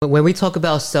When we talk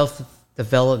about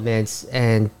self-development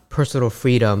and personal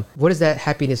freedom, what does that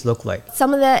happiness look like?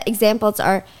 Some of the examples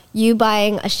are you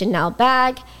buying a Chanel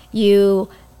bag, you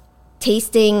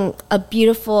tasting a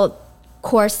beautiful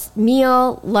course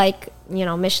meal like,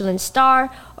 Michelin Star,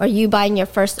 or you buying your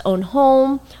first own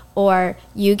home, or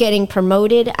you getting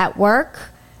promoted at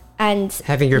work, and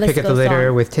having your pick of the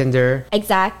litter with Tinder.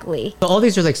 Exactly. So all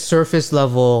these are like surface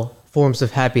level forms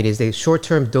of happiness. They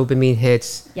short-term dopamine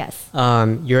hits. Yes.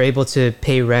 You're able to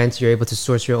pay rent. You're able to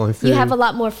source your own food. You have a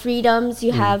lot more freedoms.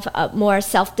 You have more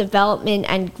self-development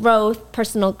and growth,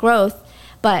 personal growth.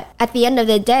 But at the end of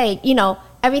the day,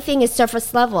 everything is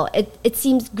surface level. It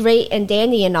seems great and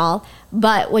dandy and all,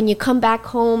 but when you come back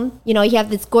home, you have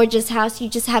this gorgeous house, you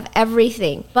just have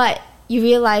everything. But you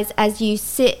realize as you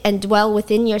sit and dwell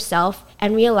within yourself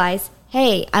and realize,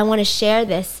 hey, I want to share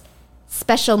this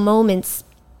special moments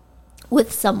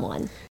with someone.